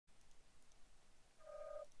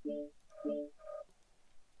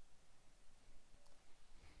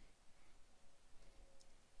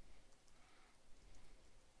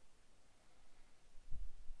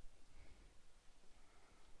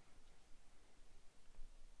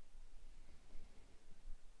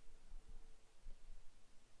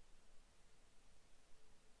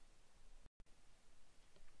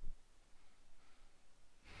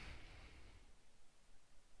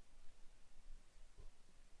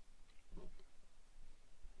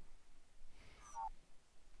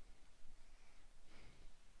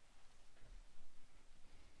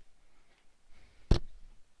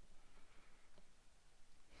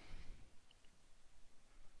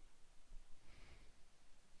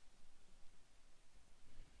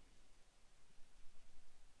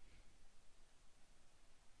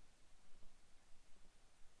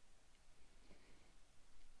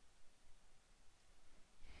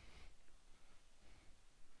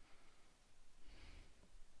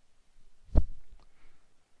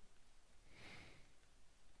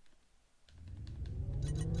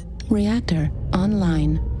Reactor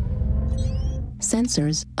online.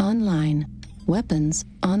 Sensors online. Weapons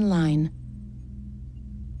online.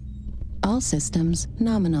 All systems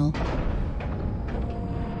nominal.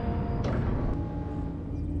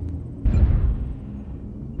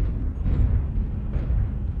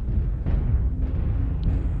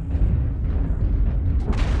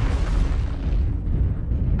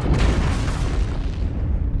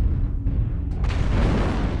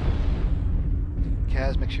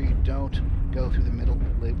 Make sure you don't go through the middle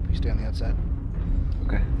loop. You stay on the outside.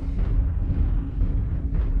 Okay.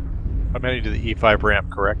 I'm heading to the E5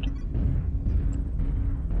 ramp, correct?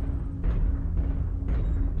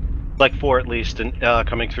 Like 4 at least, and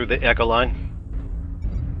coming through the Echo line.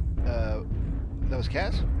 That was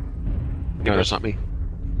Kaz? No, that's not me.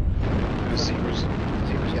 Zebras,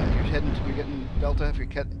 yeah. You're getting Delta. If you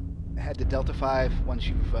head to Delta 5 once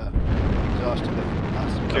you've exhausted the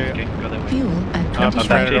Okay, go that way. Fuel at 25%. I'm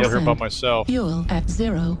standing over here by myself. Fuel at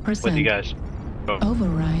 0%. With you guys. Oh.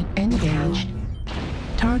 Override engaged.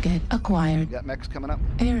 Target acquired. You got mechs coming up?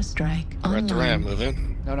 Airstrike We're online. at the ramp, move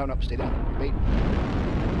in. No, stay down. Wait.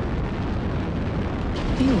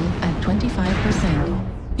 Fuel at 25%.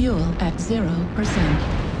 Fuel at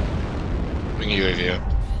 0%. Bring UAV up.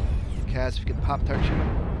 Kaz, if you could pop torch you.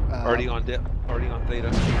 Already on Theta.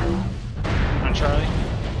 On Charlie.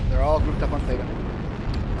 They're all grouped up on Theta.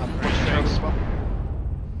 Charlie as well.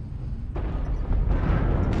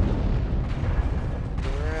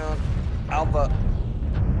 Around Alpha.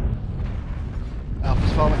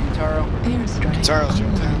 Alpha's following Kitaro. Airstrike Kitaro's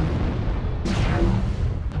jumped online.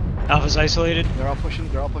 Alpha's isolated. They're all pushing.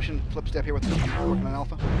 Flip step here with working on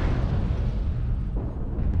Alpha.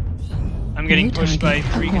 I'm getting New pushed by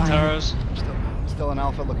target 3 acquired. Kitaros. Still an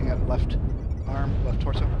Alpha looking at left arm, left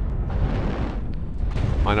torso.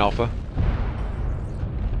 On Alpha.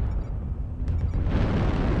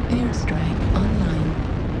 Airstrike online.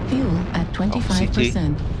 Fuel at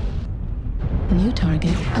 25%. New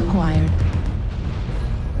target acquired.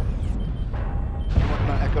 Working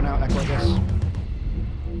on Echo now. Echo, I guess.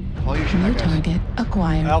 All you shoot New that guys. target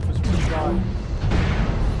acquired. Alpha's one shot.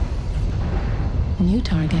 New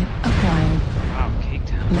target acquired. Wow, cake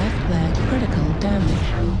down. Left leg critical damage.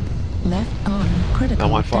 Left arm critical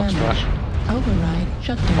I'm on Fox damage. Override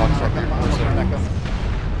shutdown. I'm working on Echo.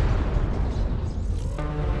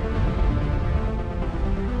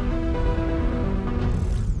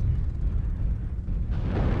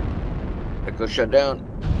 Echo shut down.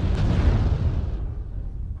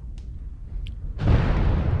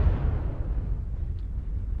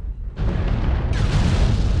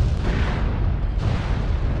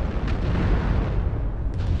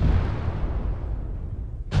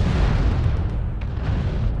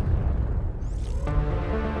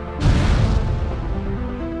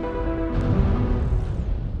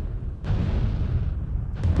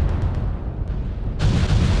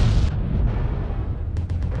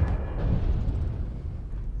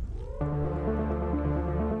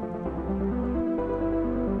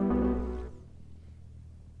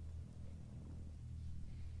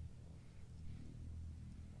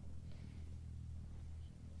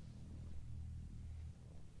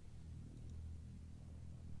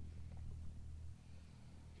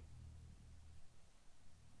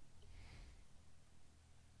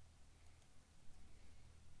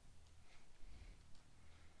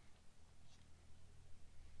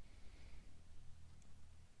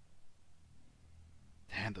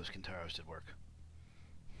 Damn, those Kintaros did work.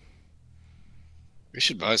 We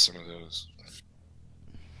should buy some of those.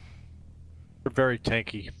 They're very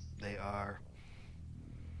tanky. They are.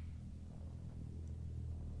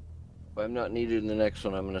 If I'm not needed in the next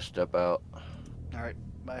one, I'm gonna step out. All right.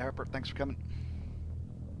 Bye, Harper. Thanks for coming.